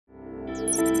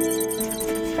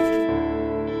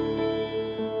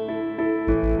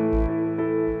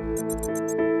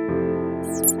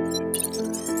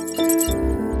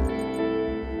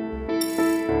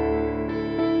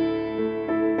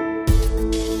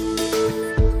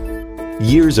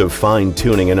Years of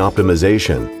fine-tuning and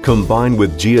optimization, combined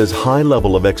with GIA's high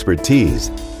level of expertise,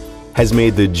 has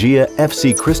made the GIA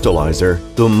FC Crystallizer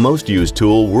the most used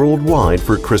tool worldwide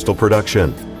for crystal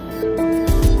production.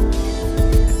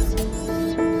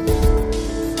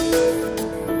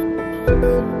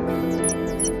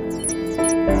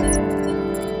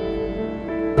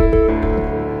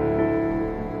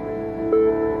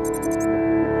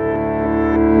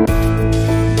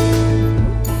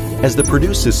 As the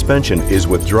produced suspension is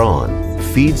withdrawn,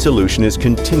 feed solution is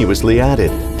continuously added,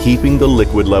 keeping the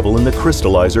liquid level in the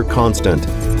crystallizer constant.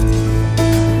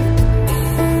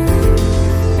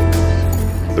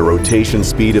 The rotation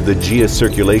speed of the GIA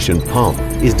circulation pump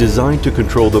is designed to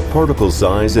control the particle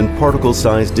size and particle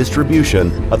size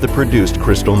distribution of the produced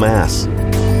crystal mass.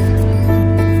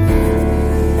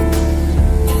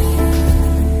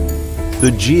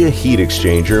 The GIA heat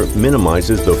exchanger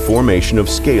minimizes the formation of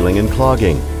scaling and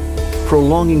clogging,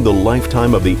 prolonging the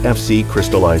lifetime of the FC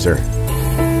Crystallizer.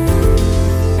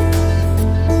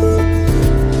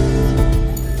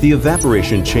 The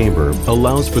evaporation chamber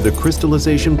allows for the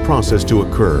crystallization process to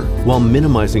occur while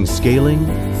minimizing scaling,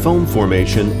 foam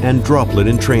formation, and droplet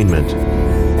entrainment.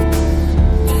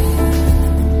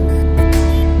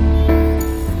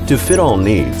 To fit all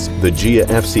needs, the GIA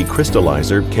FC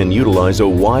Crystallizer can utilize a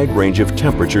wide range of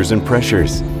temperatures and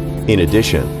pressures. In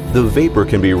addition, the vapor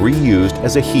can be reused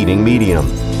as a heating medium.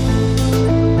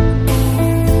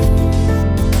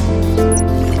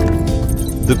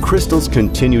 The crystals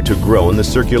continue to grow in the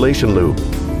circulation loop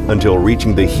until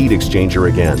reaching the heat exchanger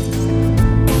again.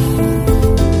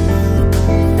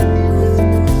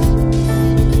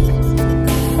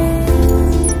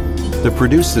 The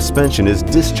produced suspension is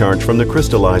discharged from the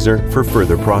crystallizer for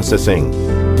further processing.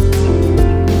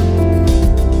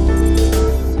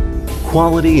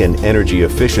 Quality and energy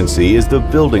efficiency is the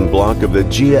building block of the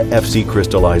GIA FC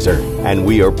Crystallizer, and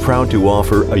we are proud to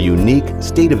offer a unique,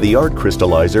 state-of-the-art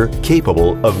crystallizer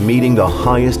capable of meeting the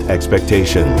highest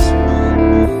expectations.